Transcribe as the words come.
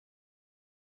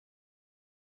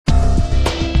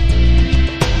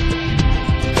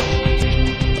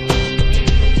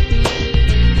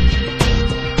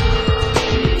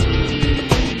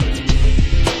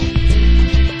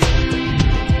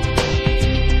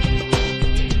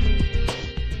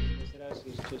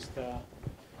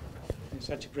it's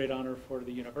such a great honor for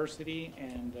the university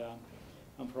and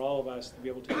for all of us to be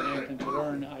able to connect and to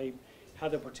learn. I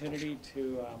had the opportunity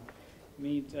to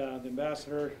meet the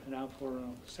ambassador now for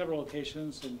several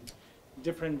occasions in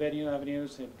different venue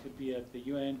avenues. It could be at the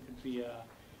UN, could be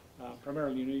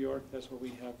primarily New York. That's where we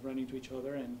have run into each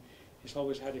other, and he's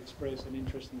always had expressed an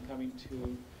interest in coming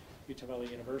to Utah Valley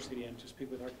University and to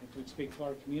speak to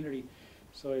our community.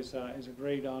 So it's a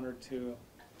great honor to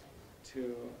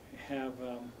have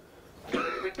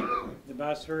the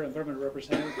ambassador and government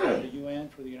representative for the UN,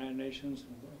 for the United Nations,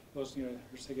 and Bosnia and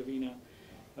Herzegovina,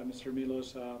 Mr.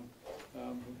 Milos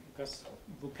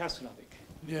Vukasinovic.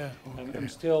 Yeah. Okay. I'm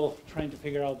still trying to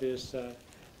figure out this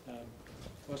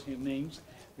Bosnian names,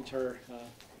 which are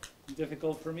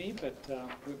difficult for me, but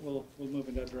we'll move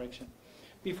in that direction.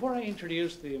 Before I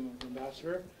introduce the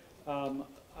ambassador,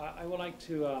 I would like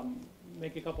to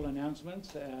make a couple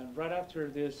announcements. Right after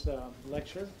this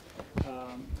lecture,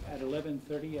 at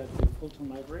 11:30 at the Fulton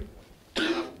Library,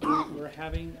 we're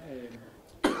having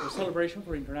a celebration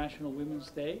for International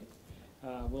Women's Day.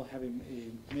 We'll have a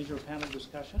major panel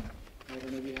discussion. I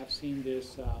don't know if you have seen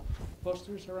these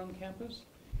posters around campus,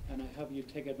 and I hope you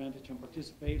take advantage and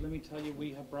participate. Let me tell you,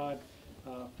 we have brought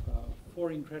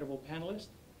 4 incredible panelists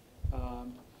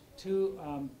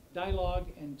to dialogue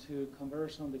and to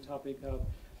converse on the topic of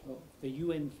the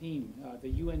UN theme, the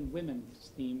UN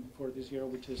Women's theme for this year,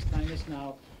 which is Time is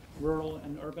Now, Rural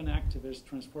and Urban Activists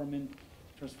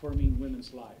Transforming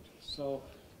Women's Lives. So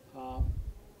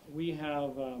we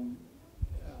have,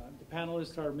 the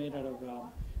panelists are made out of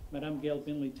Madame Gail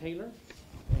Binley Taylor,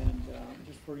 and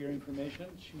just for your information,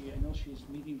 I know she's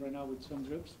meeting right now with some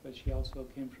groups, but she also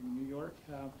came from New York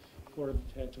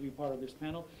to be part of this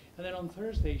panel. And then on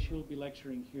Thursday, she will be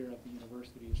lecturing here at the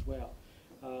university as well.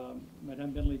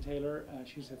 Madame Binley Taylor,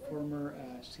 she's a former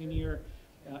senior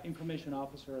information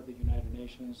officer of the United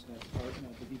Nations, part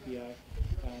of the DPI,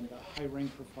 and a high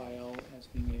rank profile as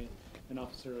being an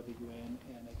officer of the UN,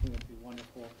 and I think it would be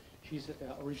wonderful. She's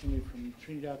originally from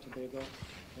Trinidad and Tobago,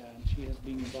 and she has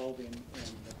been involved in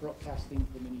broadcasting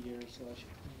for many years, so she's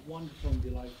a wonderful and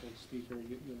delightful speaker.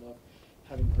 You'll love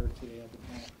having her today at the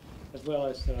panel, as well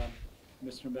as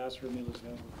Mr. Ambassador Milos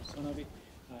Vukasinovic.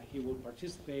 He will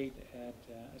participate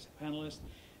as a panelist.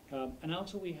 And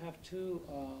also we have 2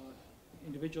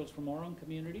 individuals from our own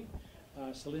community.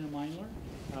 Selena Meinler,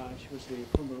 she was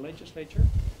a former legislature,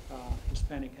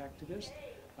 Hispanic activist.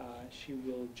 She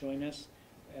will join us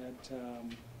at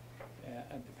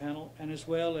the panel, and as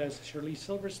well as Shirley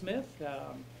Silversmith.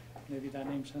 Maybe that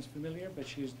name sounds familiar, but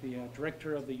she's the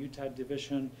director of the Utah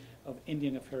Division of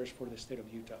Indian Affairs for the state of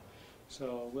Utah.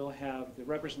 So we'll have the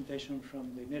representation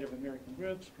from the Native American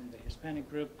groups, from the Hispanic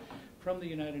group, from the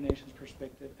United Nations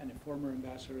perspective, and a former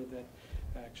ambassador that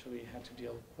actually had to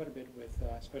deal quite a bit with,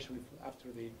 especially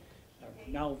after the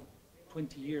now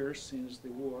 20 years since the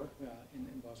war in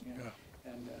Bosnia,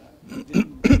 and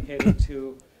dedicated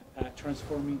to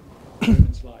transforming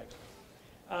women's lives.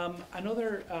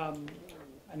 Another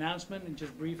announcement, and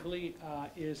just briefly,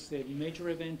 is the major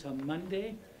event on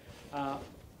Monday.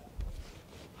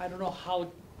 I don't know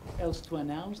how else to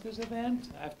announce this event.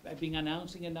 I've been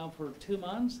announcing it now for 2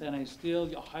 months, and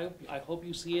I hope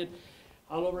you see it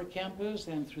all over campus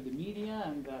and through the media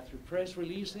and through press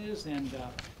releases and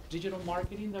digital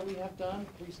marketing that we have done.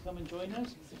 Please come and join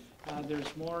us.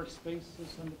 There's more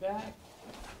spaces on the back.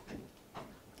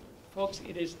 Folks,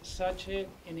 it is such an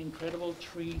incredible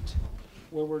treat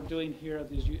what we're doing here at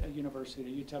this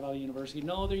university, Utah Valley University.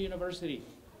 No other university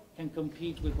can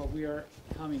compete with what we are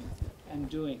coming and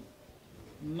doing.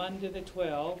 Monday the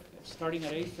 12th, starting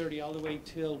at 8:30 all the way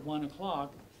till 1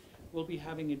 o'clock, we'll be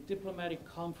having a diplomatic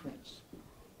conference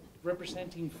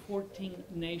representing 14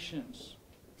 nations.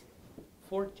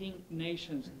 14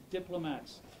 nations,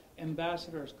 diplomats,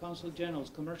 ambassadors, consul generals,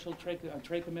 commercial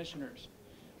trade commissioners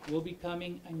will be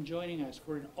coming and joining us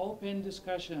for an open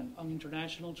discussion on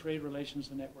international trade relations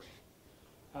and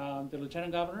networking. The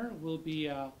Lieutenant Governor will be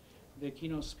the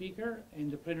keynote speaker in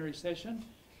the plenary session,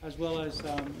 as well as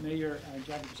Mayor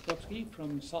Jackie Biskupski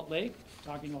from Salt Lake,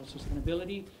 talking about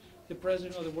sustainability. The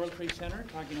President of the World Trade Center,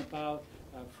 talking about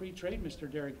free trade,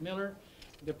 Mr. Derek Miller.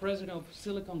 The President of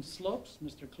Silicon Slopes,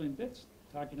 Mr. Clint Bitts,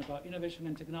 talking about innovation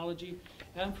and technology.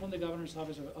 And from the Governor's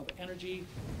Office of Energy,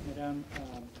 Madame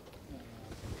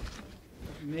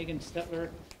Megan Stetler,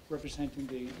 representing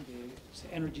the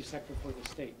energy sector for the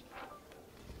state.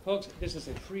 Folks, this is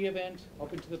a free event,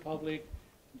 open to the public,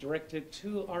 directed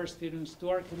to our students, to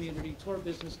our community, to our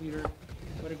business leaders.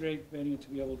 What a great venue to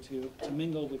be able to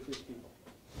mingle with these people.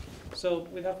 So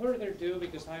without further ado,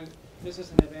 because this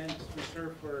is an event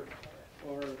reserved for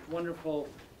wonderful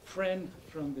friend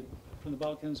from the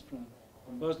Balkans, from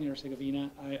Bosnia and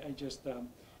Herzegovina.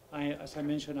 As I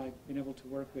mentioned, I've been able to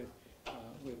work with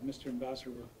Mr.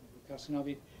 Ambassador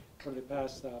Vukasinovic for the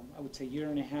past, I would say, year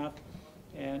and a half.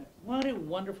 And what a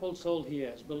wonderful soul he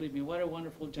is. Believe me, what a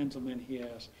wonderful gentleman he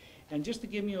is. And just to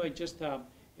give you a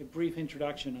brief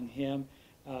introduction on him,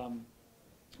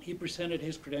 he presented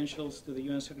his credentials to the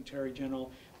UN Secretary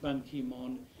General Ban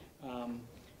Ki-moon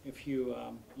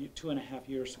 2.5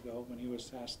 years ago when he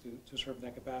was asked to serve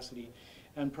that capacity.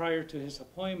 And prior to his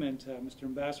appointment, Mr.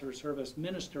 Ambassador served as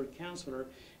Minister Counselor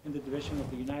in the Division of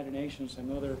the United Nations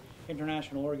and other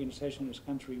international organizations in his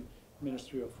country,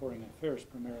 Ministry of Foreign Affairs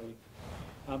primarily.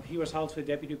 He was also a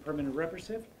Deputy Permanent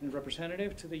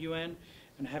Representative to the UN,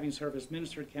 and having served as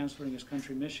Minister Counselor in his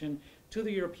country mission to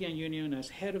the European Union as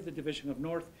head of the Division of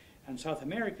North and South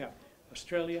America,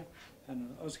 Australia,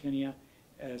 and Oceania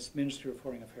as Minister of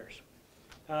Foreign Affairs.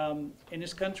 In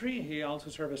his country, he also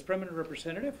served as Permanent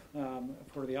Representative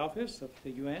for the Office of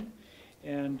the UN,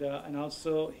 and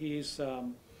also he was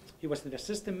the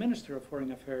Assistant Minister of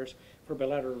Foreign Affairs for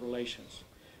Bilateral Relations,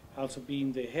 also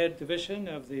being the head division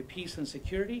of the Peace and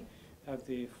Security of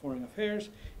the Foreign Affairs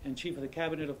and Chief of the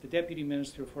Cabinet of the Deputy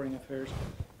Minister of Foreign Affairs.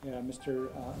 Mr.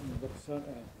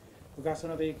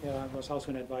 Vukasinovic was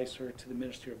also an advisor to the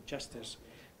Ministry of Justice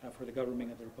for the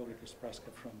government of the Republic of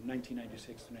Srpska from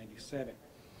 1996 to 97.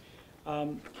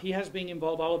 He has been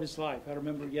involved all of his life. I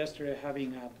remember yesterday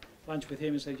having lunch with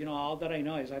him and said, you know, all that I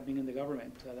know is I've been in the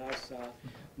government.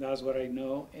 That's what I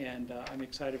know, and I'm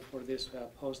excited for this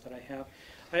post that I have.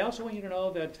 I also want you to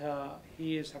know that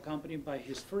he is accompanied by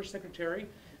his first secretary,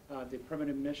 the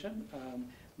permanent mission,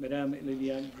 Madame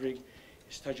Lilia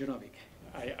Grigg-Stajunovic.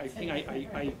 I think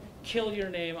I killed your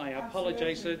name. I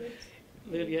apologize.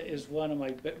 Lilia is one of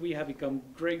my, we have become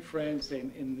great friends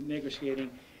in negotiating,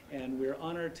 and we're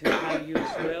honored to have you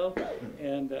as well,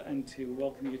 and to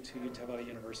welcome you to Utah Valley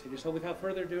University. So without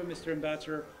further ado, Mr.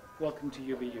 Ambassador, welcome to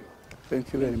UVU.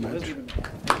 Thank you very much.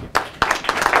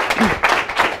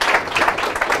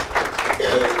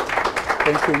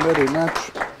 Thank you very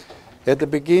much. At the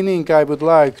beginning, I would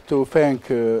like to thank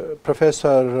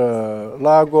Professor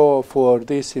Lago for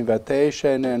this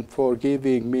invitation and for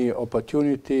giving me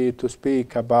opportunity to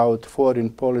speak about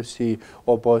foreign policy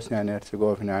of Bosnia and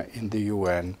Herzegovina in the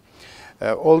UN.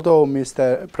 Although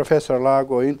Professor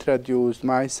Lago introduced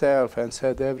myself and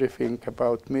said everything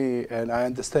about me, and I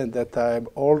understand that I'm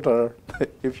older,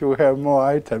 if you have more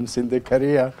items in the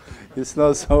career, it's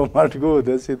not so much good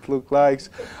as it looks like.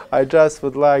 I just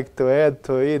would like to add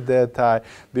to it that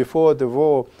before the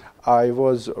war, I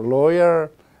was a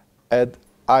lawyer, and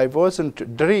I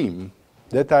wasn't dream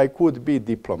that I could be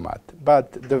diplomat,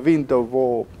 but the wind of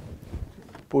war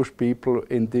push people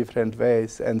in different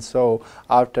ways, and so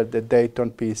after the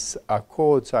Dayton Peace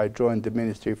Accords, I joined the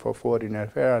Ministry for Foreign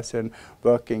Affairs and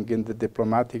working in the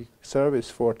diplomatic service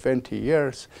for 20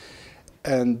 years.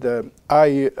 And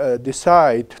I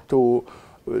decided to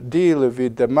deal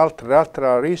with the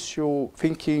multilateral issue,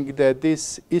 thinking that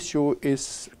this issue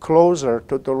is closer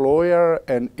to the lawyer,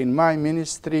 and in my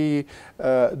ministry,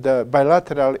 the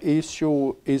bilateral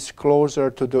issue is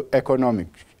closer to the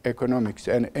economics.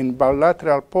 And in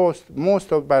bilateral posts,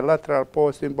 most of bilateral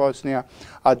posts in Bosnia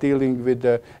are dealing with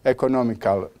the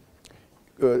economical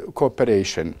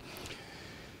cooperation.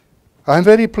 I'm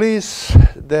very pleased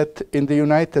that in the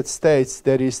United States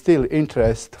there is still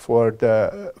interest for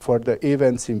the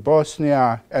events in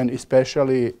Bosnia, and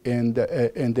especially in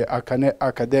the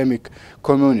academic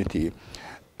community.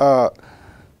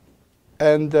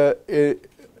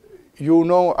 You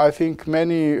know, I think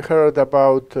many heard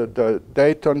about the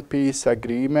Dayton Peace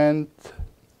Agreement,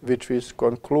 which was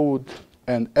concluded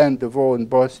and end the war in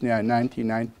Bosnia in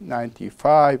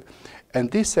 1995, and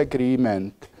this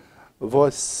agreement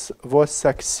was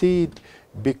succeed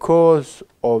because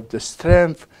of the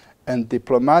strength and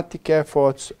diplomatic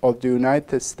efforts of the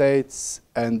United States,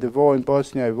 and the war in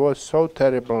Bosnia was so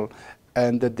terrible,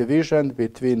 and the division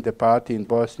between the party in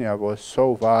Bosnia was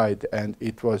so wide, and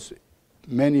it was,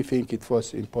 many think it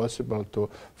was impossible to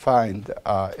find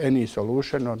any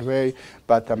solution or way,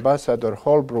 but Ambassador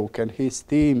Holbrooke and his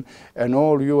team and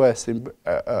all U.S.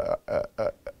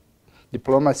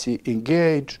 diplomacy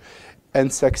engaged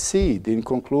and succeed in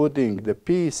concluding the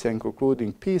peace and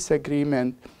concluding peace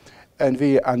agreement. And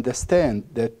we understand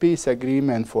that peace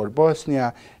agreement for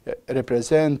Bosnia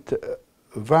represent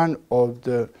one of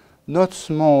the not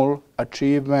small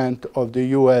achievement of the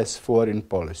U.S. foreign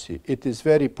policy. It is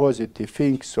very positive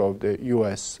things of the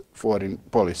U.S. foreign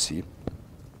policy.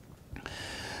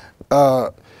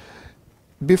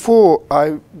 Before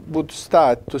I would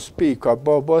start to speak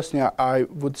about Bosnia, I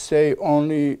would say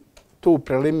only two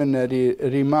preliminary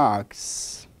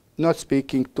remarks, not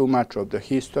speaking too much of the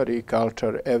history,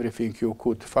 culture, everything you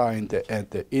could find at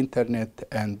the internet,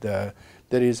 and there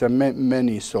is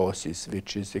many sources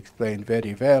which is explained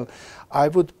very well. I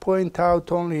would point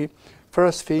out only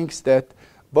first things that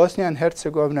Bosnia and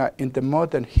Herzegovina in the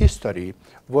modern history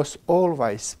was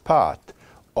always part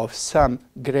of some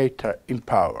greater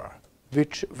empire,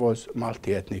 which was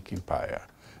multi-ethnic empire.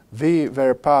 We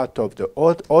were part of the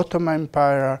Ottoman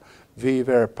Empire, we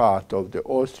were part of the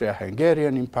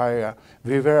Austro-Hungarian Empire,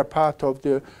 we were part of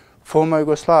the former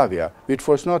Yugoslavia, which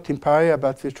was not empire,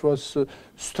 but which was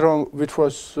strong, which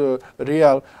was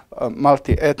real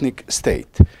multi-ethnic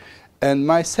state. And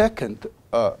my second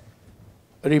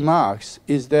remarks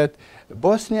is that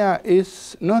Bosnia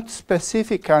is not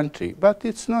specific country, but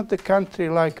it's not the country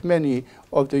like many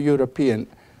of the European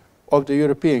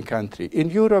country. In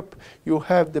Europe, you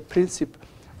have the principle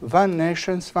one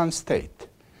nation, one state.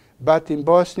 But in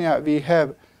Bosnia, we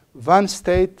have one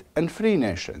state and three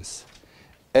nations.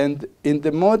 And in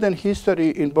the modern history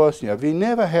in Bosnia, we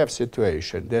never have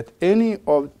situation that any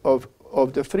of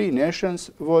the three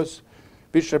nations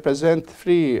which represent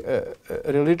three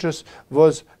religions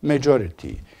was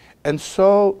majority. And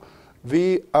so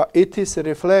it is a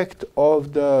reflect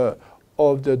of the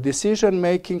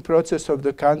decision-making process of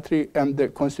the country and the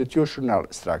constitutional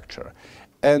structure.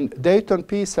 And Dayton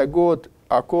Peace Accord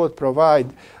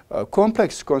provide a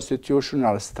complex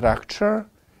constitutional structure,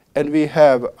 and we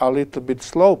have a little bit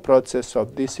slow process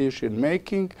of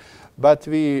decision-making, but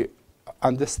we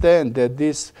understand that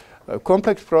this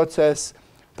complex process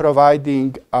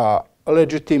providing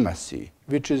legitimacy,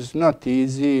 which is not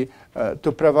easy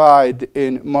to provide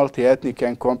in multi-ethnic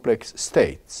and complex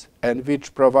states, and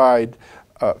which provide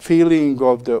a feeling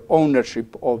of the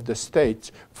ownership of the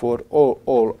states for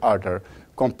all other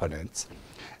components.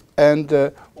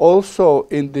 And also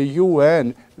in the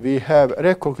UN, we have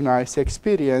recognized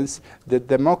experience that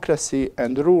democracy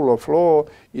and rule of law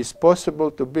is possible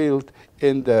to build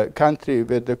in the country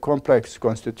with the complex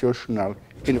constitutional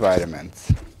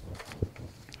environments.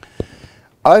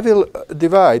 I will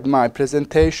divide my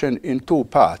presentation in two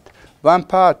parts. One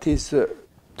part is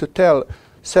to tell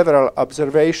several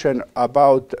observations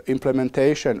about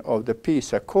implementation of the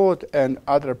peace accord, and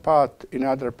in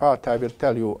other part I will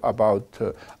tell you about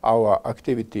our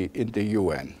activity in the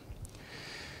UN.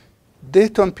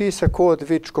 Dayton Peace Accord,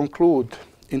 which concluded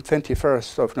in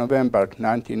 21st of November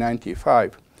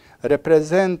 1995,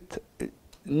 represent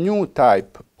new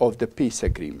type of the peace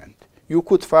agreement. You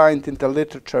could find in the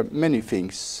literature many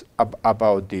things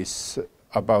about this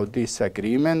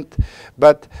agreement,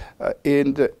 but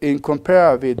in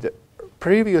compare with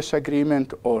previous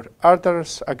agreement or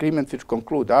others agreement which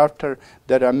conclude after,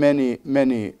 there are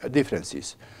many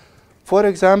differences. For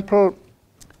example,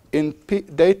 in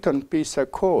Dayton Peace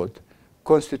Accord,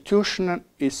 Constitution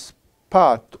is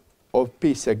part of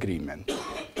peace agreement,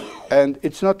 and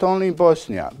it's not only in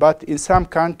Bosnia, but in some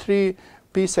country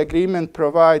peace agreement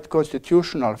provide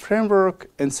constitutional framework,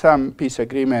 and some peace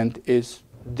agreement is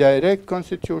direct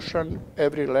constitution.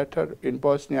 Every letter in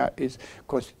Bosnia is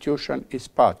constitution is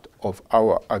part of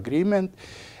our agreement,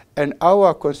 and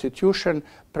our constitution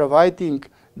providing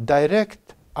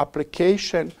direct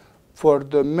application for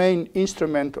the main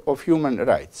instrument of human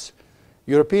rights.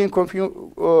 European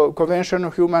Convention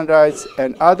of Human Rights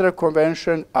and other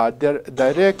conventions are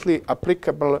directly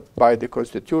applicable by the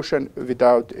Constitution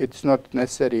without, it's not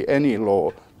necessary any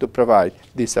law to provide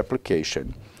this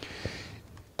application.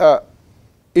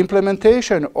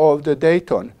 Implementation of the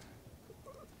Dayton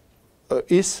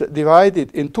is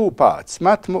divided in two parts,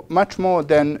 much more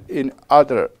than in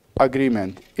other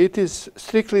agreement. It is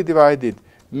strictly divided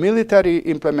military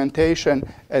implementation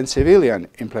and civilian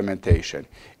implementation.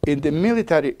 In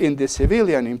the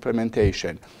civilian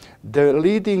implementation, the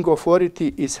leading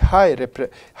authority is high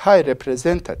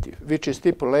representative, which is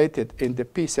stipulated in the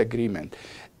peace agreement.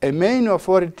 A main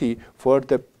authority for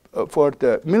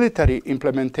the military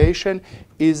implementation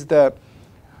is the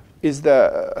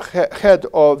head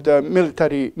of the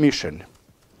military mission.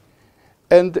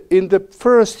 And in the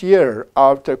first year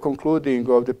after concluding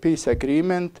of the peace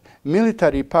agreement,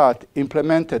 military part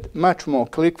implemented much more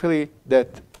quickly than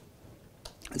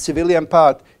civilian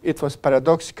part. It was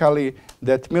paradoxically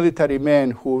that military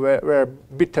men who were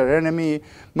bitter enemy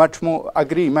much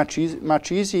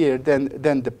easier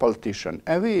than the politician.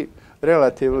 And we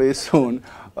relatively soon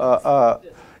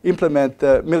implement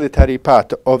the military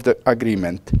part of the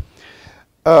agreement.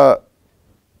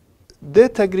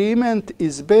 That agreement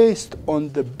is based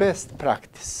on the best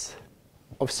practice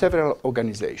of several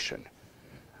organizations.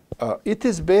 It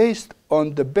is based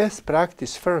on the best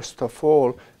practice, first of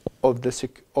all, of the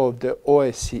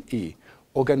OSCE,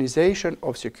 Organization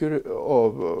of Security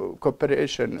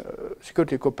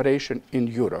Cooperation in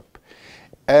Europe.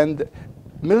 And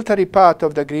military part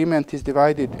of the agreement is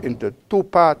divided into two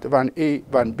parts, 1A,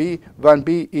 1B.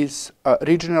 1B is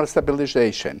regional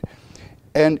stabilization.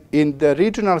 And in the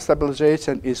regional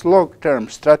stabilization is long-term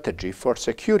strategy for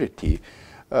security.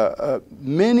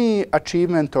 Many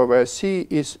achievement of OSCE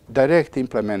is direct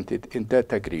implemented in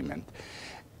that agreement.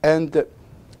 And the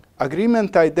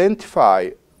agreement identify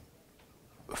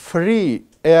free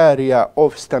area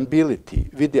of stability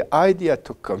with the idea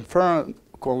to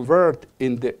convert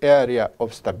in the area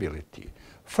of stability.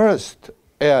 First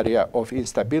area of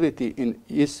instability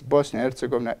is Bosnia and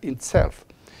Herzegovina itself.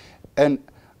 An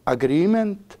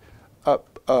agreement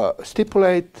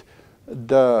stipulate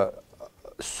the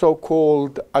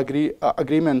so-called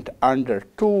agreement under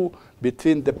 2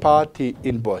 between the party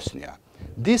in Bosnia.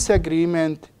 This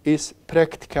agreement is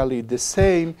practically the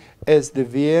same as the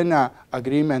Vienna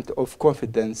Agreement of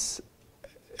Confidence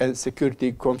and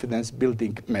Security Confidence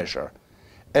Building Measure.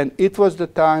 And it was the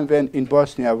time when in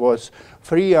Bosnia was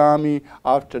free army.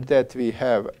 After that we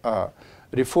have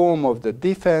reform of the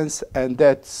defense, and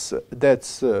that's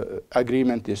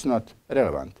agreement is not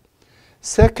relevant.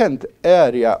 Second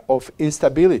area of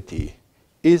instability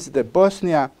is the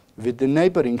Bosnia with the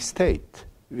neighboring state,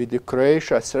 with the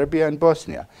Croatia, Serbia, and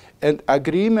Bosnia. And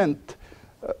agreement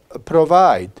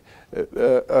provide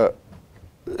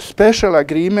special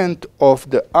agreement of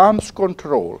the arms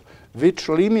control, which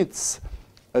limits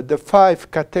the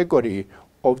 5 category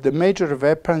of the major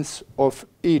weapons of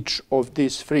each of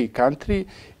these 3 countries.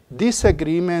 This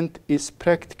agreement is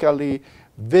practically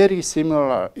very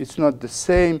similar. It's not the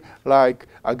same like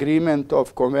agreement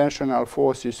of conventional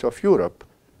forces of Europe,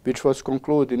 which was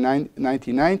concluded in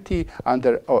 1990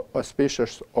 under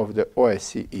auspices of the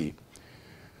OSCE.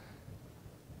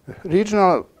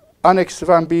 Regional Annex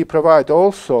 1B provide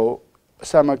also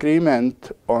some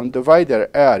agreement on the wider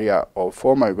area of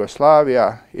former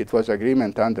Yugoslavia. It was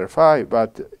agreement under 5,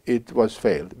 but it was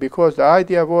failed because the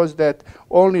idea was that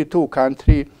only 2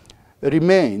 countries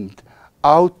remained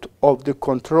out of the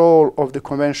control of the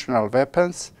conventional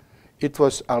weapons. It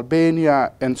was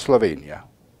Albania and Slovenia.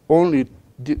 Only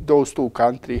those 2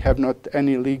 countries have not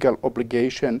any legal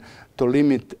obligation to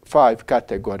limit 5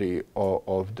 category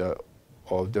of the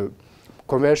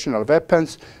conventional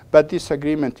weapons, but this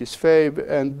agreement is failed,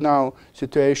 and now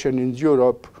situation in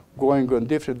Europe going on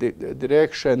different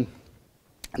direction.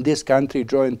 This country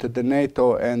joined to the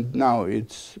NATO, and now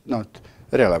it's not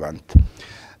relevant.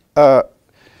 The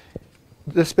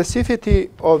specificity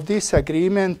of this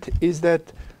agreement is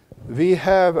that we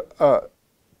have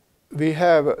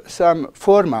some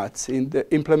formats in the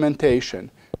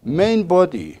implementation. Main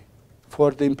body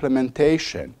for the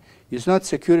implementation is not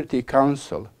Security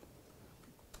Council,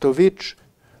 to which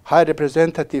High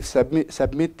Representative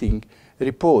submitting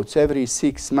reports every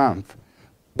 6 months,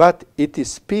 but it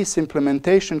is Peace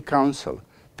Implementation Council.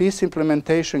 Peace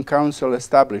Implementation Council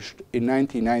established in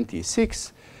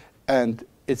 1996, and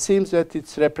it seems that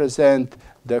it represents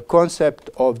the concept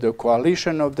of the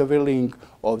coalition of the willing,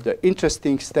 of the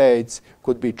interesting states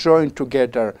could be joined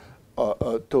together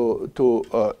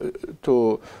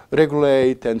to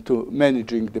regulate and to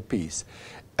managing the peace.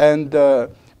 And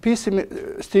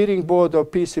Steering Board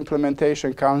of Peace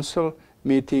Implementation Council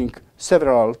meeting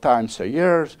several times a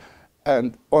year,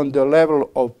 and on the level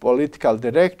of political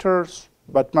directors,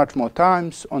 but much more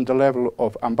times on the level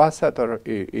of ambassador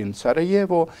in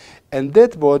Sarajevo, and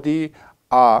that body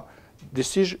are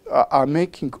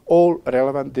making all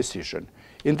relevant decisions.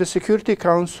 In the Security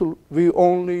Council, we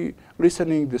only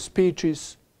listening the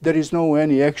speeches. There is no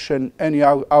any action, any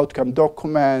outcome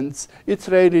documents. It's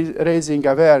really raising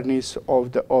awareness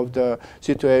of the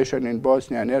situation in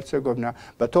Bosnia and Herzegovina,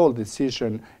 but all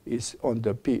decision is on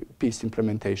the Peace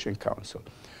Implementation Council.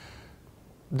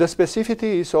 The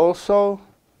specificity is also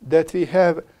that we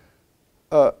have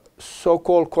a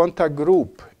so-called contact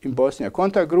group in Bosnia.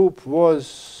 Contact group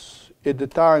was at the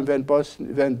time when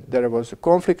there was a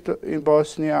conflict in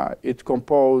Bosnia. It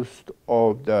composed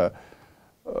of the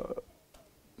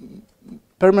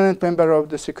permanent member of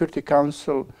the Security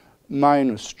Council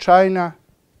minus China.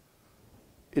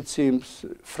 It seems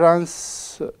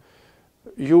France,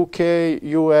 UK,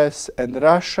 US, and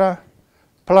Russia,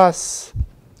 plus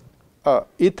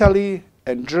Italy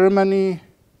and Germany,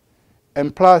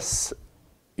 and plus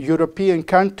European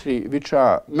country which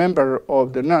are member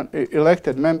of the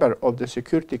elected member of the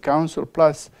Security Council,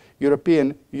 plus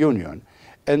European Union.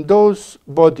 And those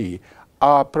bodies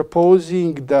are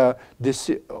proposing the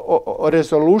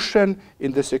resolution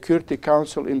in the Security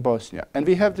Council in Bosnia. And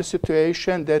we have the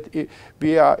situation that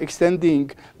we are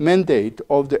extending mandate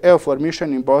of the EUFOR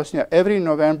mission in Bosnia every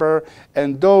November,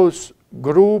 and those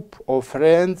group of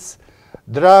friends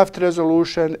draft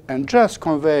resolution and just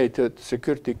convey to the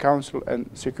Security Council, and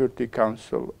Security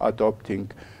Council adopting.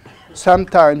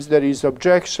 Sometimes there is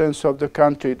objections of the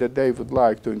country that they would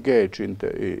like to engage in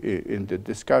the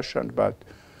discussion, but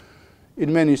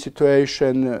in many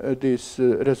situations this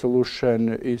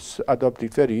resolution is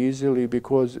adopted very easily,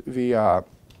 because we are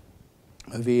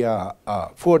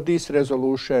for this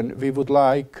resolution we would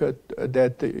like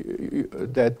that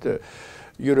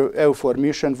EUFOR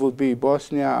mission would be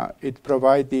Bosnia, it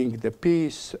providing the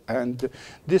peace, and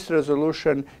this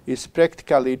resolution is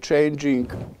practically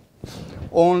changing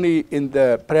only in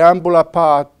the preamble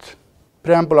part.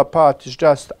 Preamble part is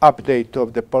just update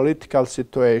of the political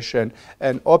situation,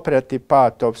 and operative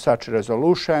part of such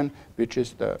resolution, which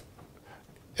is the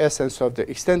essence of the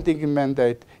extending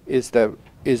mandate, is the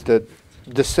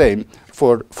same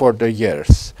for the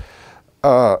years.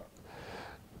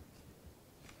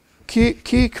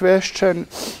 Key question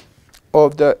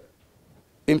of the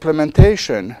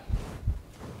implementation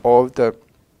of the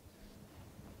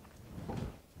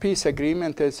peace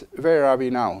agreement is, where are we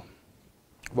now?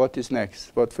 What is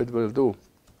next? What we will do?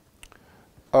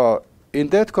 In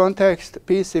that context,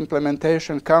 Peace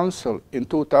Implementation Council in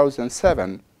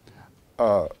 2007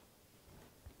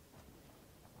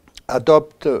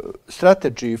 adopt a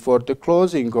strategy for the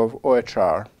closing of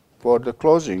OHR, for the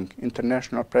closing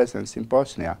international presence in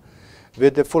Bosnia,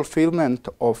 with the fulfillment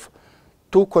of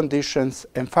 2 conditions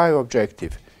and 5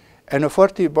 objectives. And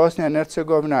unfortunately, Bosnia and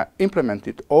Herzegovina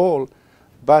implemented all,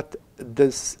 but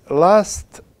this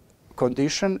last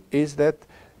condition is that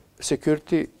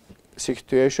security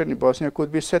situation in Bosnia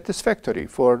could be satisfactory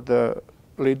for the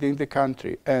leading the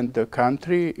country, and the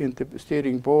country in the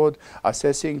steering board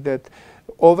assessing that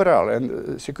overall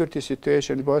and security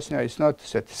situation in Bosnia is not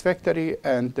satisfactory,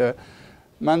 and the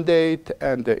mandate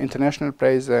and the international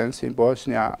presence in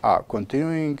Bosnia are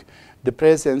continuing. The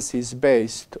presence is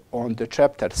based on the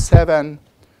Chapter 7.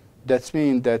 That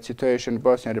means that situation in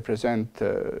Bosnia represents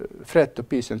threat to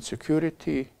peace and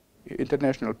security,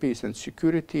 international peace and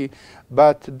security,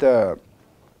 but the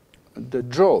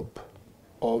job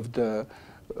of the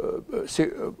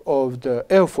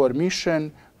EUFOR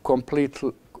mission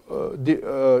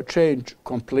changed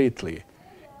completely.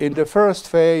 In the first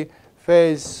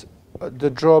phase, the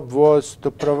job was to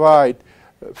provide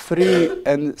free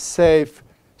and safe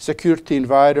security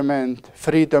environment,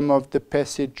 freedom of the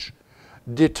passage,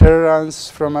 deterrence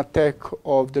from attack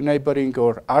of the neighboring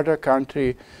or other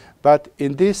country. But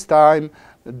in this time,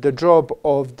 the job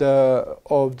of the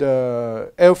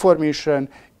EUFOR mission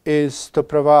is to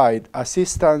provide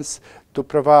assistance, to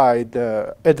provide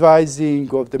advising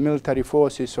of the military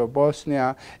forces of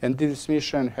Bosnia, and this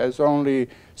mission has only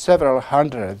several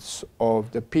hundreds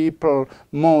of the people,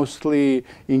 mostly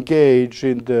engaged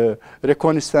in the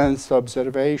reconnaissance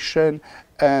observation,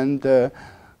 and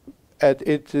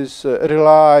it is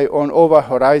rely on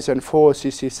over-horizon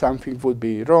forces. If something would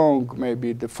be wrong,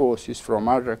 maybe the forces from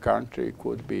other country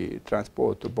could be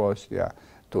transported to Bosnia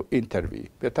to intervene.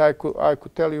 But I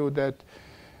could tell you that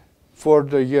for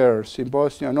the years in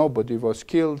Bosnia, nobody was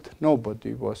killed,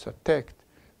 nobody was attacked.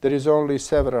 There is only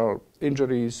several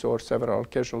injuries or several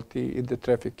casualties in the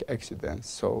traffic accidents.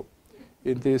 So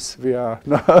in this, we are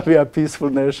peaceful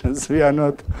nations. We are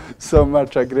not so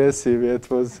much aggressive as it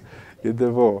was in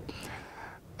the war.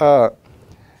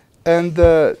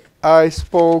 I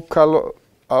spoke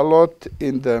a lot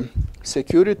in the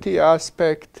security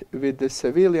aspect. With the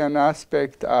civilian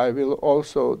aspect, I will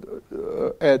also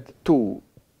add 2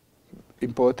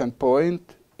 important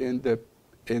points in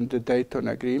the Dayton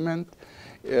Agreement.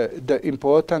 The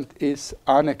important is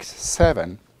Annex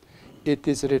 7. It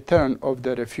is return of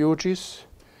the refugees,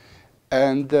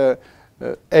 and the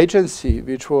agency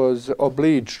which was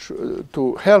obliged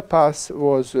to help us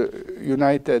was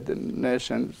United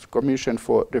Nations Commission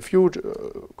for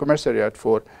Commissariat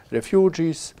for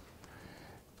Refugees,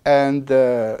 and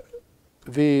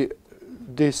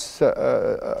this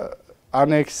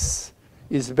annex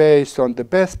is based on the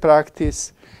best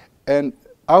practice, and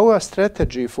our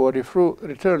strategy for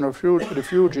return of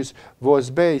refugees was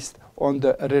based on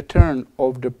the return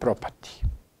of the property.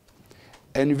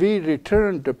 And we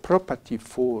returned the property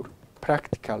for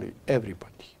practically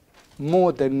everybody.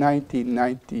 More than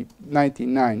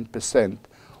 99%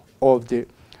 of the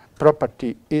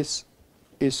property is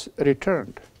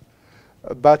returned.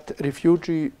 But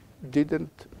refugee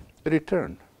didn't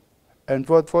return. And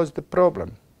what was the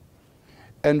problem?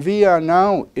 And we are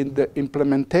now in the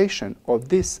implementation of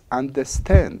this,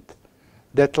 understand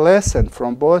that lesson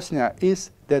from Bosnia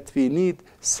is that we need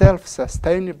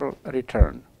self-sustainable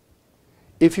return.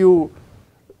 If you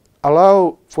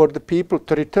allow for the people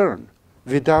to return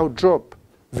without job,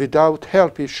 without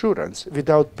health insurance,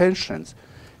 without pensions,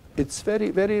 it's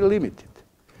very, very limited.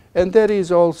 And there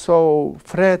is also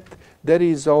threat, there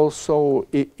is also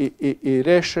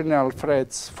irrational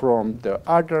threats from the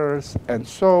others, and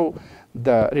so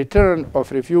the return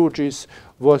of refugees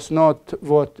was not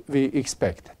what we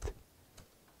expected.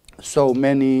 So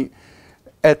many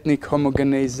ethnic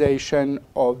homogenization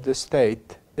of the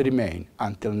state remain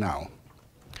until now.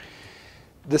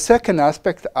 The second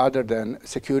aspect, other than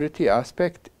security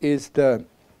aspect, is the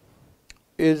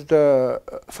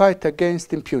fight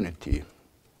against impunity.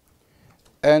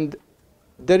 And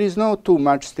there is no too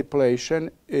much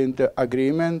stipulation in the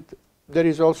agreement. There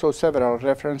is also several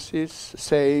references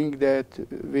saying that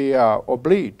we are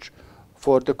obliged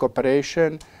for the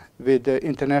cooperation with the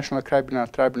International Criminal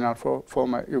Tribunal for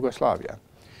former Yugoslavia.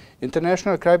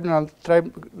 International Criminal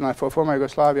Tribunal for former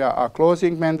Yugoslavia are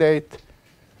closing mandate,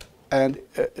 and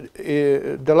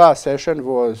the last session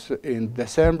was in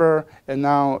December, and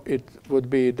now it would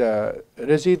be the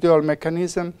residual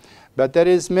mechanism. But there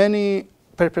is many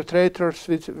perpetrators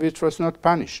which was not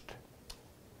punished.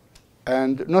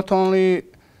 And not only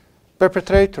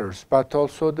perpetrators, but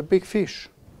also the big fish,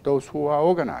 those who are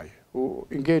organized, who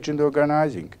engage in the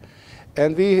organizing.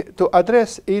 And to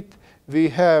address it, we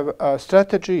have a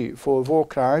strategy for war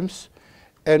crimes,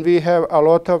 and we have a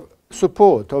lot of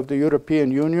support of the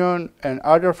European Union and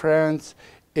other friends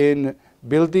in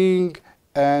building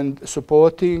and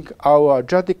supporting our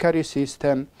judiciary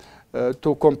system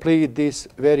to complete this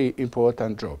very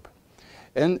important job.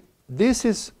 And this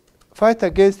is fight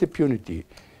against impunity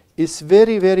is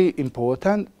very, very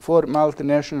important for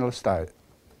multinational style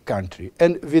country.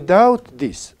 And without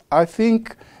this, I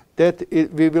think that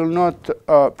we will not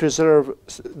preserve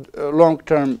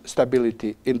long-term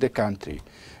stability in the country.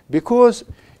 Because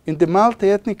in the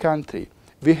multi-ethnic country,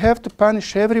 we have to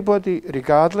punish everybody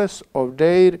regardless of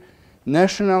their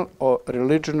national or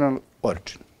religional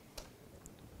origin.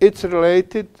 It's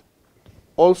related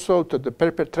also to the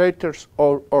perpetrators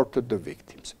or to the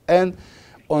victims. And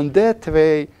on that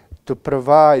way, to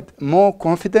provide more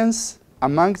confidence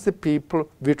amongst the people,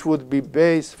 which would be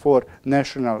base for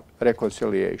national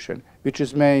reconciliation, which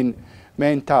is main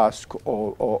task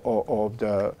of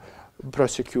the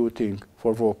prosecuting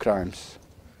for war crimes.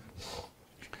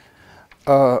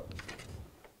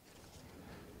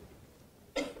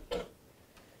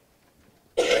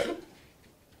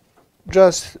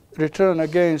 Just return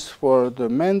against for the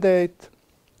mandate.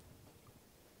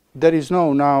 There is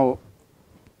no now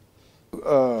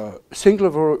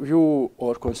single view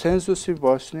or consensus in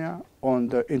Bosnia on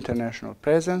the international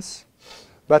presence,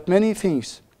 but many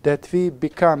things that we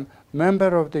become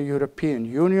member of the European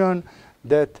Union,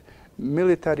 that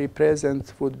military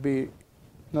presence would be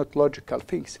not logical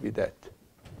things with that.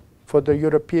 For the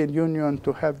European Union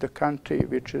to have the country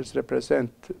which is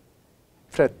represent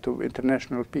threat to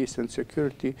international peace and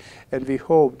security, and we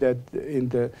hope that in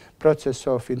the process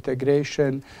of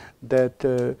integration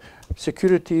that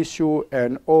security issue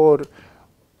and or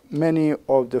many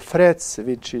of the threats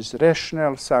which is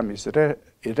rational, some is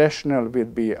irrational, will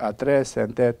be addressed,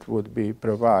 and that would be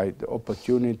provide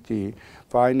opportunity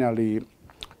finally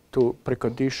to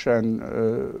precondition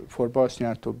for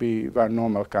Bosnia to be one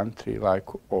normal country like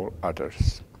all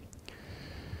others.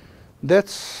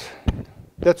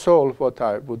 That's all what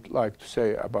I would like to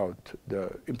say about the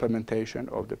implementation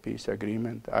of the peace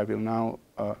agreement. I will now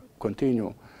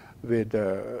continue with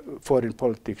the foreign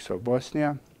politics of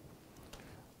Bosnia.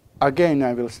 Again,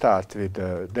 I will start with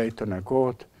the Dayton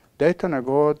Accord. Dayton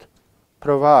Accord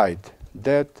provide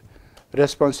that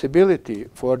responsibility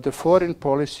for the foreign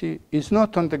policy is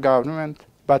not on the government,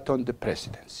 but on the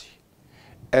presidency.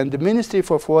 And the Ministry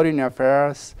for Foreign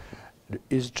Affairs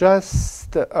is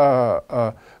just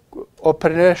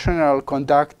operational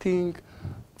conducting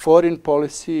foreign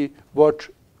policy what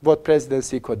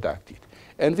presidency conducted.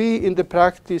 And we in the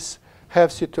practice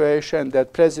have situation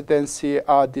that presidency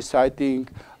are deciding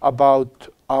about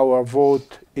our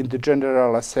vote in the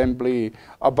General Assembly,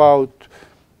 about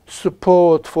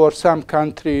support for some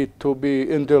country to be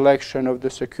in the election of the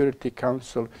Security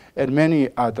Council, and many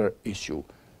other issues.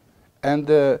 And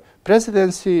the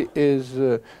presidency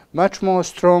is much more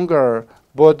stronger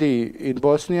body in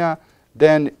Bosnia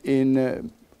than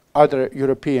in other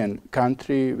European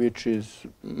country, which is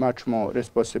much more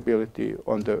responsibility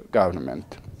on the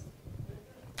government.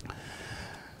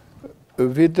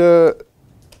 With the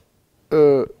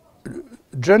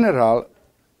general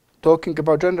talking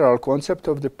about general concept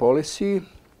of the policy,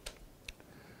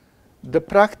 the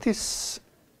practice,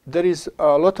 there is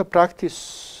a lot of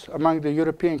practice among the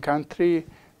European country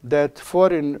that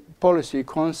foreign policy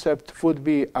concept would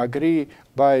be agreed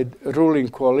by the ruling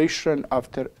coalition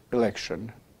after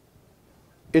election.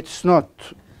 It's not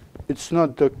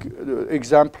the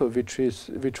example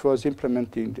which was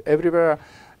implemented everywhere.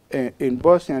 In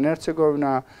Bosnia and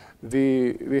Herzegovina,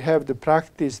 we have the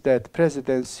practice that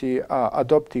presidency are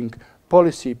adopting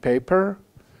policy paper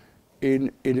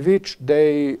in which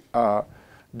they are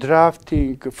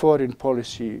drafting foreign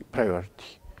policy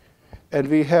priority. And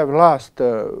we have last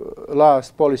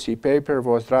policy paper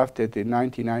was drafted in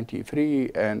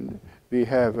 1993, and we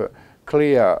have a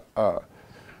clear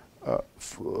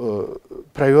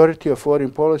priority of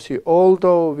foreign policy,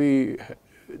 although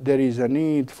there is a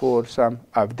need for some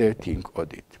updating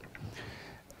of it.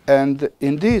 And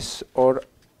in this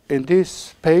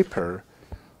paper,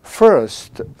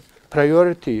 first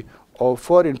priority of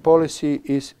foreign policy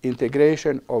is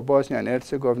integration of Bosnia and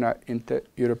Herzegovina into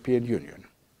European Union.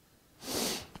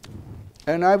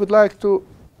 And I would like to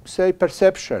say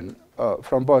perception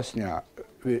from Bosnia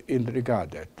in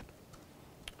regard that.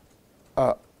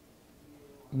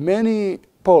 Many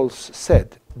polls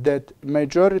said that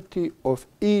majority of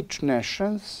each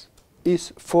nation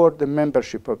is for the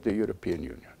membership of the European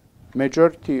Union.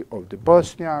 Majority of the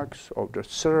Bosniaks, of the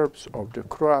Serbs, of the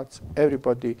Croats,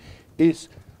 everybody is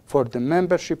for the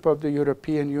membership of the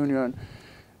European Union,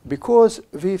 because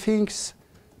we think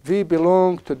we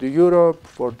belong to the Europe,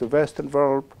 for the Western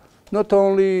world, not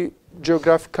only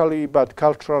geographically but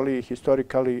culturally,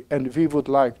 historically, and we would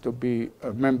like to be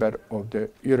a member of the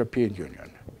European Union.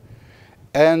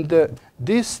 And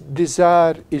this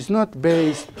desire is not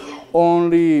based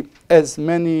only, as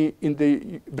many in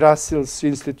the Brussels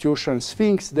institutions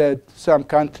think, that some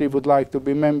country would like to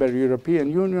be member of the European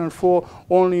Union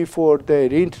only for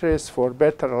their interests, for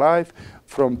better life.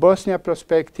 From Bosnia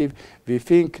perspective, we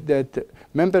think that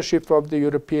membership of the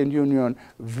European Union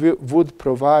would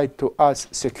provide to us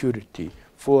security.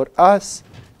 For us,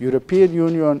 European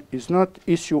Union is not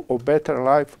issue of better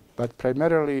life, but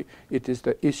primarily it is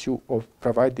the issue of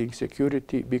providing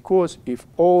security, because if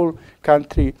all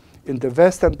countries in the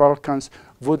Western Balkans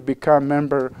would become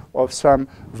member of some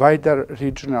wider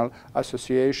regional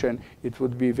association, it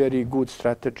would be a very good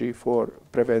strategy for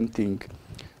preventing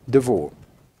the war.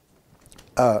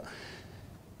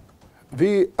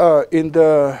 In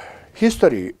the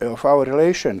history of our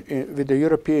relation with the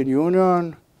European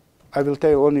Union, I will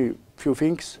tell only a few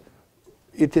things.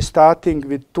 It is starting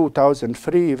with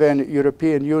 2003, when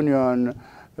European Union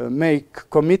make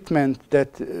commitment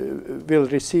that will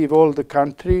receive all the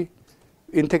country,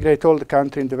 integrate all the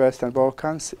country in the Western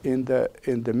Balkans in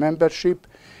the membership.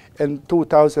 In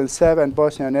 2007,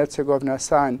 Bosnia and Herzegovina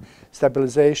signed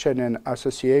stabilization and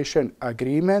association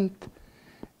agreement.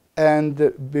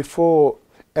 And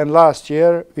last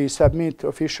year we submit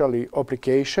officially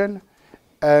application.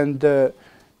 And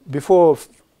before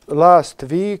last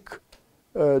week,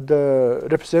 the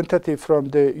representative from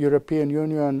the European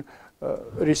Union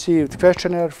received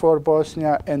questionnaire for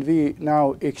Bosnia, and we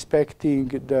now expecting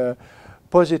the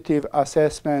positive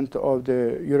assessment of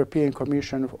the European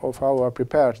Commission of our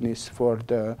preparedness for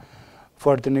the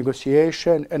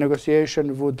negotiation. A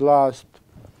negotiation would last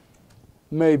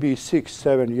maybe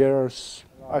 6-7 years.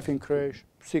 I think Croatia,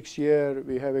 6 years.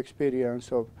 We have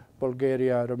experience of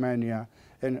Bulgaria, Romania,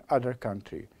 and other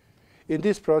countries. In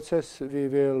this process,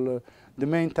 the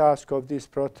main task of this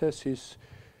process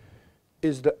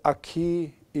is the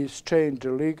acquis, is change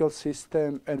the legal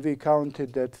system, and we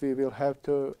counted that we will have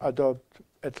to adopt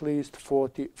at least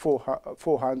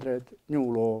 400 new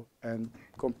law and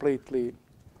completely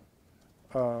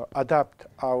adapt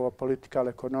our political,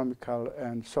 economical,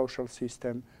 and social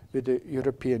system with the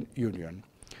European Union.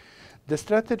 The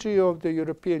strategy of the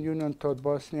European Union toward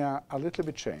Bosnia a little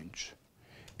bit changed.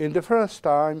 In the first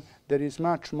time, there is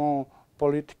much more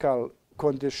political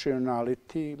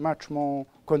conditionality, much more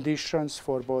conditions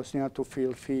for Bosnia to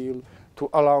fulfill, to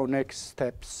allow next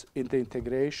steps in the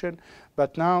integration.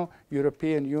 But now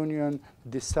European Union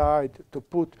decide to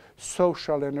put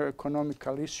social and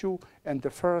economical issue, and the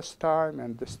first time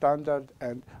and the standard,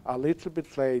 and a little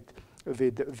bit late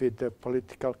with the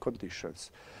political conditions.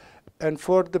 And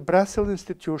for the Brussels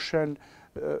institution,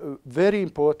 very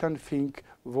important thing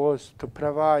was to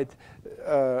provide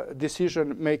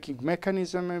decision-making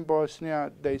mechanism in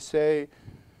Bosnia. They say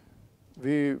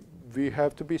we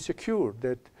have to be secure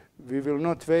that we will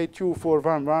not wait you for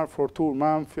 1 month, for 2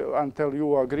 months until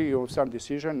you agree on some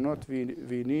decision. Not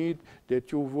we need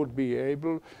that you would be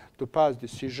able to pass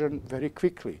decision very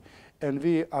quickly. and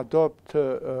we adopt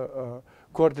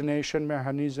coordination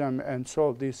mechanism and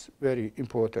solve this very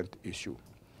important issue.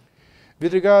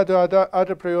 With regard to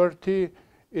other priority,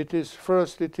 it is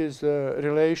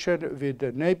relation with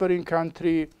the neighboring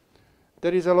country.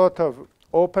 There is a lot of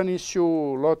open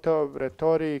issue, lot of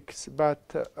rhetorics, but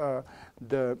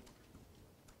the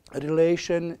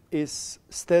relation is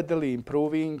steadily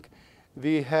improving.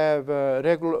 We have a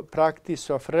regular practice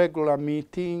of regular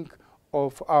meeting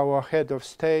of our head of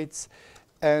states,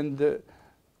 and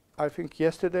I think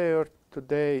yesterday or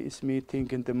today is meeting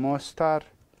in the Mostar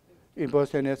in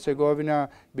Bosnia and Herzegovina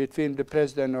between the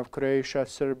President of Croatia,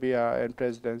 Serbia, and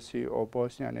Presidency of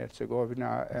Bosnia and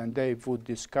Herzegovina, and they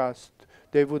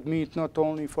would meet not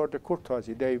only for the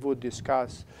courtesy, they would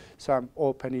discuss some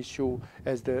open issue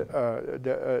as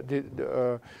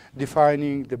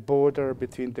defining the border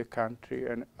between the country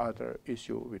and other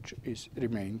issue which is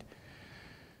remained.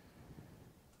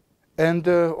 And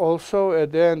also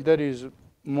at the end there is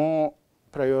more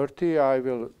priority. I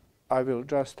will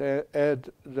just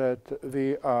add that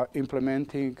we are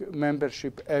implementing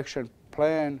membership action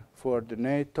plan for the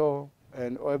NATO,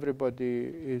 and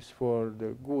everybody is for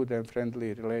the good and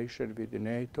friendly relation with the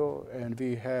NATO, and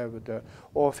we have the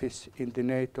office in the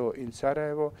NATO in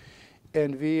Sarajevo,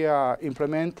 and we are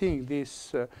implementing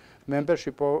this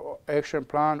membership action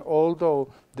plan, although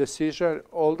the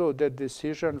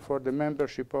decision for the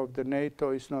membership of the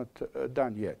NATO is not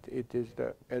done yet. It is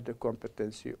at the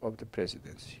competency of the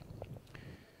presidency.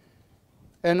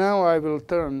 And now I will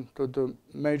turn to the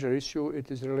major issue. It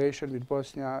is relation with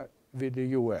Bosnia with the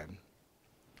UN.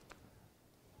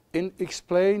 In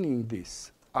explaining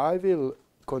this, I will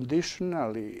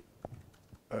conditionally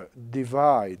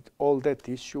divide all that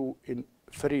issue in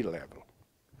 3 levels.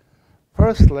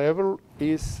 First level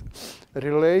is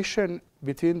relation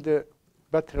between the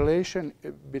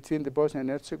Bosnia and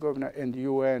Herzegovina and the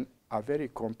UN are very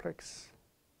complex,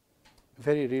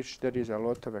 very rich. There is a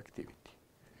lot of activity.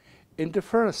 In the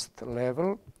first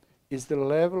level is the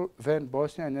level when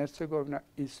Bosnia and Herzegovina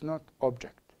is not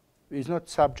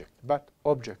subject, but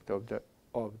object of the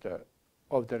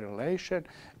relation,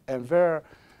 and where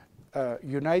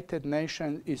United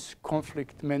Nations is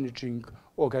conflict managing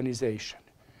organization.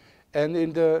 And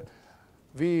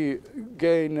we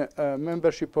gain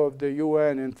membership of the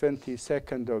UN on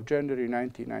 22nd of January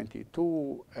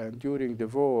 1992, and during the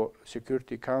war,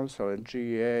 Security Council and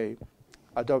GEA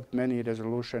adopt many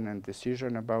resolution and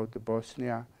decision about the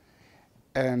Bosnia.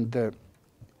 And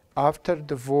after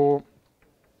the war,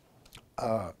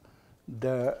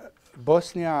 the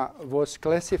Bosnia was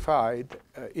classified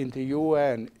in the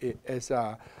UN as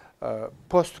a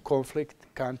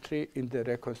post-conflict country in the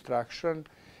reconstruction.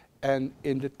 And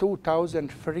in the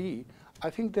 2003, I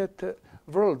think that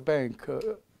World Bank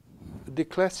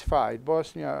declassified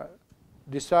Bosnia,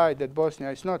 decided that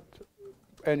Bosnia is not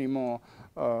anymore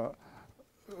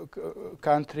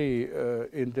country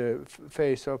in the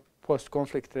phase of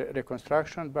post-conflict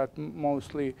reconstruction, but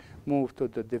mostly moved to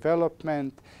the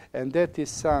development, and that is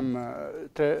some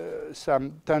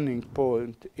turning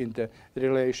point in the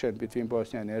relation between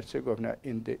Bosnia and Herzegovina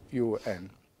in the UN.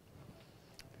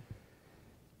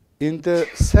 In the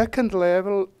second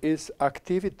level is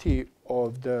activity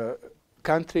of the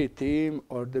country team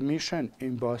or the mission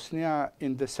in Bosnia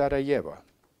in the Sarajevo.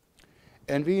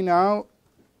 And we now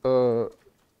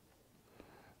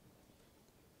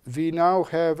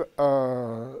have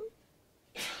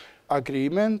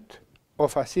agreement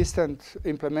of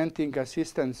implementing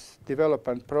assistance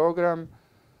development program,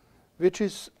 which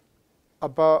is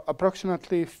about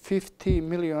approximately $50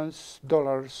 million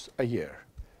a year.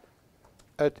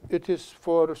 It is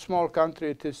for a small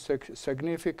country, it is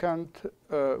significant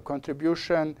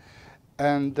contribution,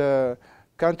 and the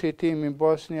country team in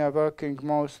Bosnia working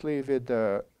mostly with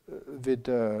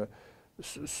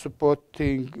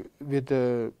supporting with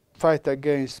the fight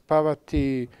against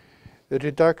poverty,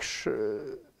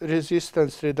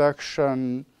 resistance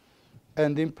reduction,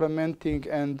 and implementing,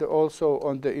 and also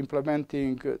on the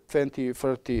implementing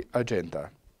 2030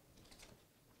 agenda.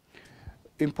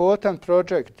 Important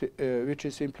project which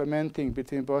is implementing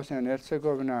between Bosnia and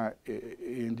Herzegovina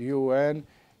in the UN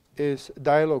is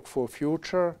Dialogue for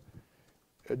Future.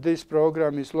 This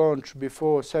program is launched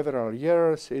before several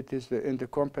years. It is in the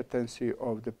competency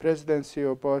of the presidency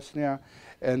of Bosnia,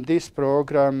 and this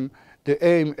program, the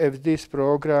aim of this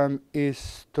program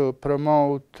is to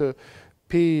promote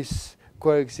peace,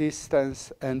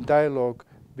 coexistence, and dialogue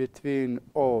between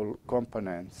all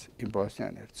components in Bosnia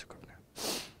and Herzegovina.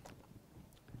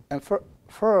 And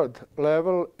third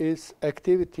level is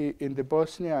activity in the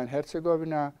Bosnia and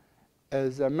Herzegovina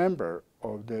as a member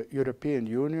of the European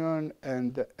Union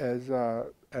and as a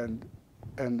and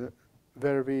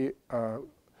where we are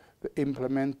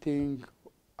implementing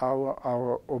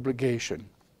our obligation.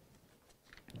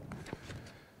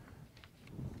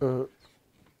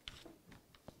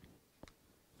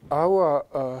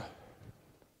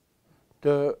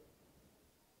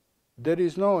 There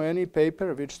is no any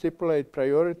paper which stipulate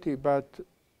priority, but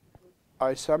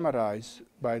I summarize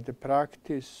by the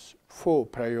practice 4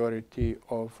 priority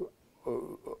of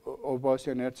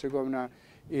Bosnia and Herzegovina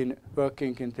in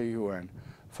working in the UN.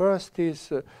 First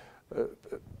is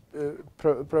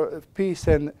peace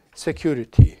and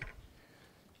security.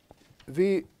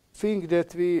 We think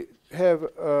that we have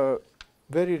a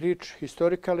very rich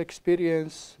historical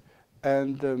experience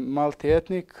and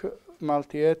multi-ethnic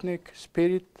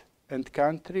spirit and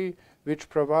country, which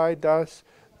provide us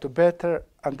to better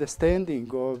understanding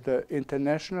of the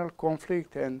international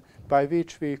conflict, and by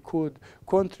which we could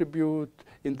contribute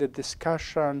in the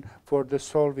discussion for the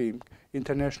solving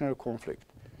international conflict.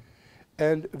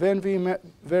 And when we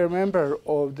were member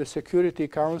of the Security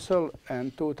Council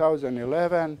in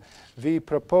 2011, we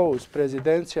proposed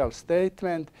presidential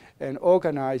statement and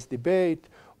organized debate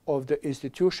of the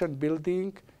institution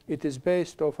building. It is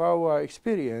based on our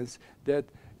experience that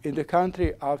in the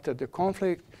country after the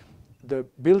conflict, the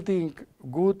building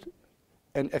good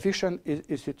and efficient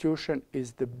institution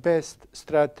is the best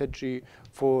strategy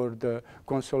for the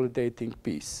consolidating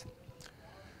peace.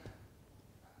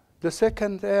 The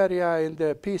second area in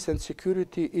the peace and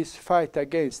security is fight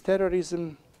against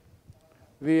terrorism.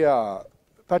 We are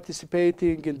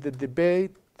participating in the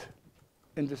debate.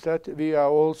 We are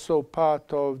also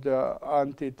part of the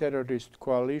anti-terrorist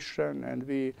coalition, and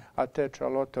we attach a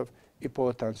lot of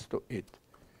importance to it.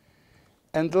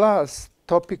 And last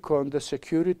topic on the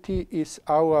security is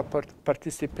our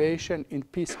participation in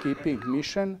peacekeeping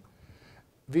mission.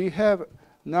 We have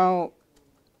now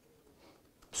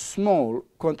small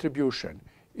contribution.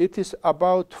 It is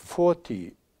about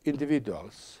 40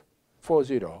 individuals,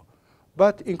 40.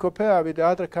 But in compare with the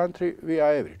other country, we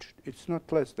are average. It's not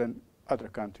less than other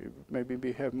country. Maybe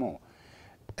we have more.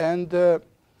 And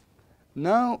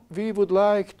now we would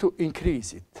like to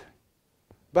increase it.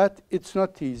 But it's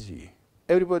not easy.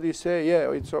 Everybody say,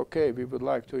 yeah, it's okay, we would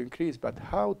like to increase. But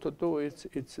how to do it,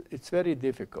 it's very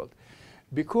difficult.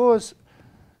 Because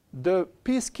the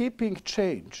peacekeeping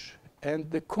change and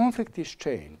the conflict is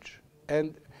change.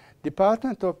 And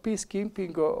Department of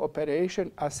Peacekeeping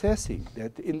Operation assessing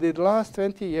that in the last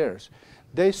 20 years,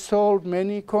 they solved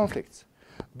many conflicts.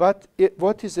 But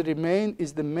what is remain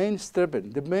is the main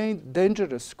stubborn, the main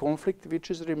dangerous conflict which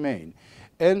is remain.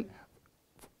 And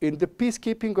in the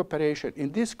peacekeeping operation,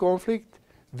 in this conflict,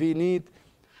 we need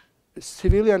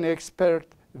civilian expert,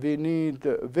 we need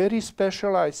very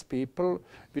specialized people,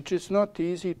 which is not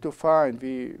easy to find.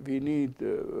 We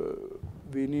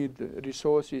need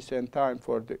resources and time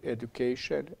for the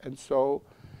education and so.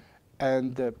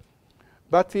 And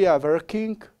but we are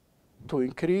working to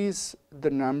increase the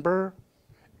number,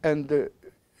 and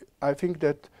I think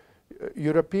that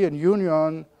European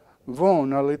Union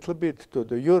won a little bit to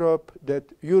the Europe, that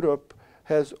Europe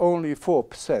has only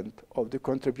 4% of the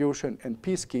contribution in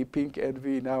peacekeeping, and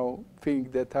we now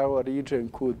think that our region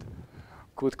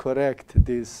could correct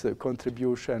this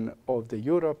contribution of the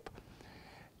Europe.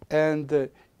 And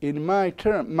in my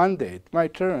term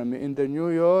in the New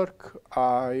York,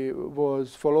 I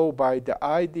was followed by the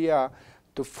idea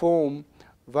to form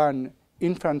one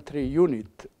infantry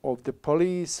unit of the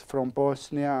police from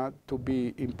Bosnia to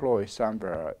be employed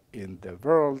somewhere in the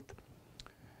world.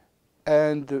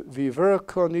 And we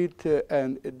work on it,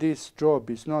 and this job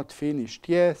is not finished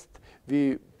yet.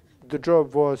 The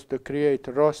job was to create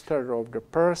a roster of the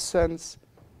persons.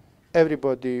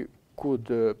 Everybody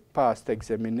could pass the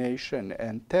examination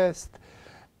and test.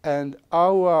 And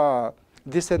our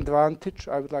disadvantage,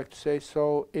 I would like to say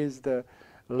so, is the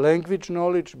language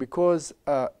knowledge, because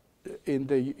in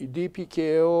the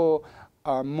DPKO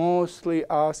are mostly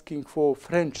asking for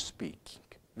French speaking.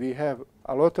 We have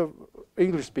a lot of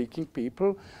English-speaking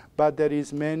people, but there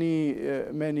is many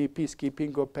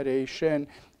peacekeeping operation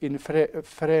in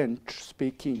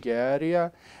French-speaking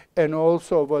area, and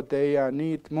also what they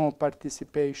need more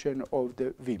participation of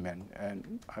the women,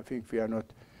 and I think we are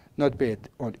not bad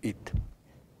on it.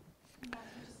 Yeah,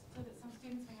 just so that some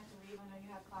students may have to leave. I know you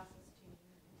have classes too.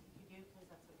 If you do, please,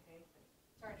 that's okay.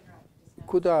 But sorry to interrupt.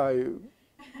 Could I?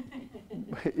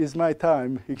 Is my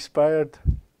time expired?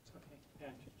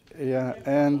 Okay. Yeah,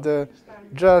 and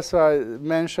just I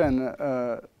mention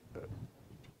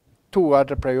two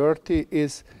other priority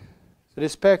is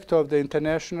respect of the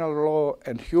international law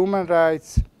and human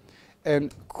rights,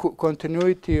 and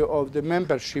continuity of the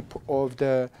membership of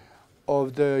the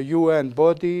of the UN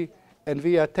body, and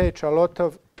we attach a lot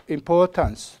of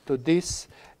importance to this.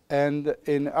 And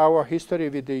in our history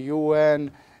with the UN,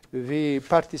 we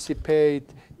participate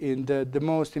in the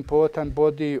most important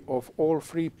body of all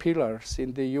three pillars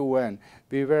in the UN.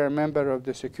 We were a member of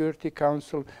the Security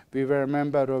Council, we were a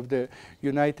member of the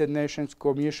United Nations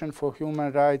Commission for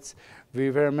Human Rights, we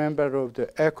were a member of the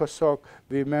ECOSOC,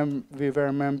 we were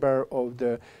a member of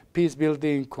the Peace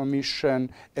Building Commission,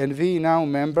 and we now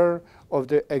member of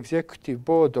the Executive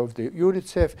Board of the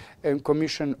UNICEF and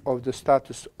Commission of the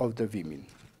Status of the Women.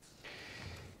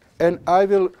 And I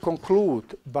will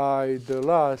conclude by the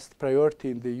last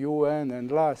priority in the UN,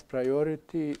 and last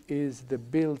priority is the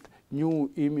build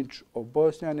new image of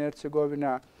Bosnia and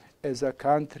Herzegovina as a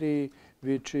country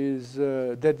which is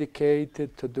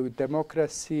dedicated to the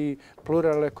democracy,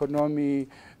 plural economy,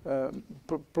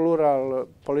 plural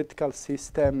political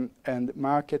system, and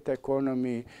market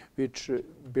economy which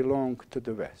belong to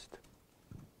the West.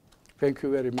 Thank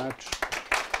you very much.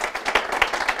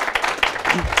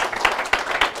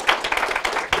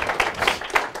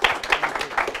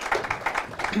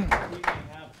 We may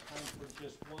have time for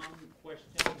just one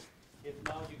question. If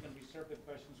not, you can reserve the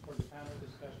questions for the panel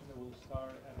discussion that will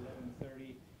start at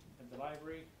 11:30 at the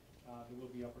library. There will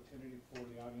be opportunity for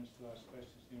the audience to ask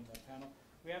questions during that panel.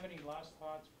 Do we have any last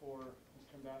thoughts for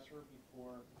Mr. Ambassador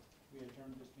before we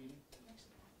adjourn this meeting?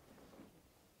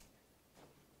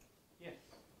 Yes.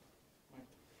 Michael.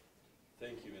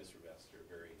 Thank you, Mr. Ambassador.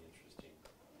 Very interesting.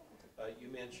 You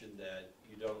mentioned that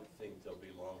you don't think there'll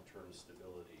be long-term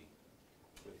stability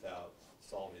without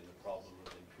solving the problem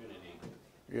of impunity.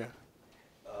 Yeah.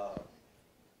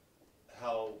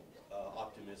 How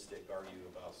optimistic are you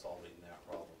about solving that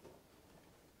problem?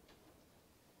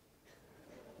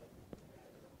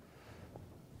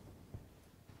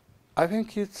 I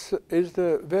think it's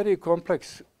a very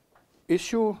complex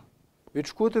issue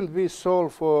which couldn't be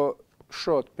solved for a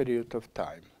short period of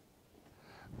time.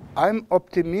 I'm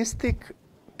optimistic,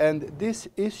 and this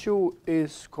issue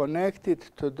is connected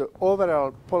to the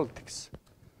overall politics.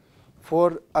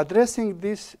 For addressing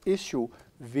this issue,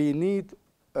 we need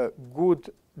a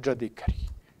good judiciary.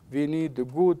 We need a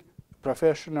good,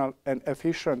 professional, and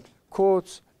efficient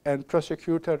courts and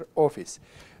prosecutor office,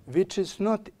 which is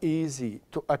not easy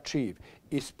to achieve,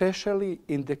 especially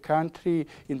in the country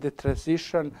in the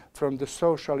transition from the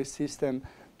socialist system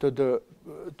to the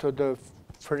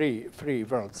free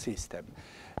world system.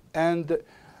 And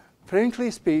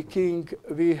frankly speaking,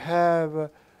 we have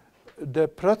the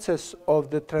process of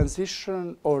the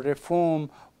transition or reform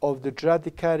of the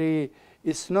judiciary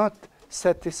is not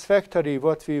satisfactory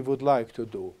what we would like to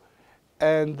do.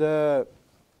 And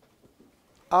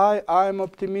I'm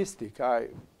optimistic. I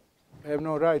have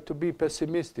no right to be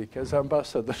pessimistic as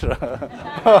ambassador.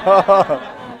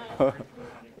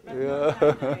 Yeah.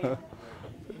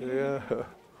 Yeah. Thank you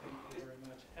very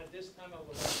much. At this time, I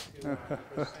would like to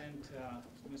present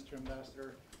Mr.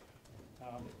 Ambassador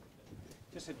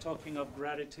just a token of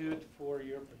gratitude for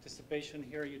your participation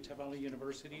here at Utah Valley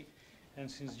University. And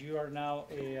since you are now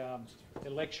a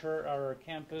lecturer at our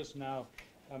campus, now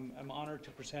I'm honored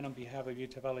to present on behalf of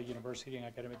Utah Valley University and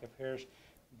Academic Affairs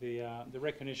the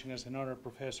recognition as an honored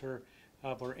professor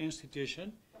of our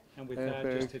institution. And with that,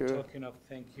 just a token of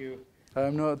thank you.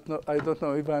 I'm not, I don't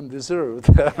know if I'm deserved.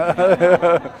 A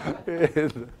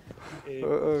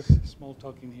small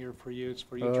token here for you. It's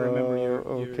for you to remember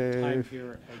your time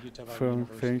here at Utah Valley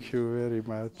University. Thank you very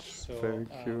much. So, thank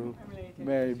you.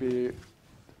 Maybe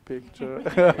picture.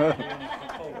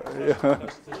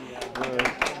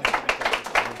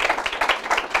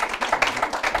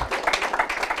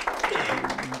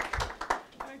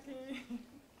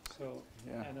 So,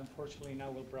 and unfortunately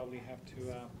now we'll probably have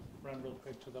to run real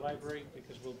quick to the library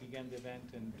because we'll begin the event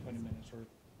in 20 minutes or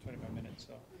 25 minutes.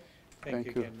 So thank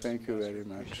you again. Thank you very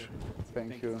much.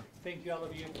 Thank you. Thank you all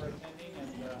of you for attending,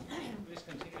 and please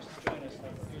continue to join us.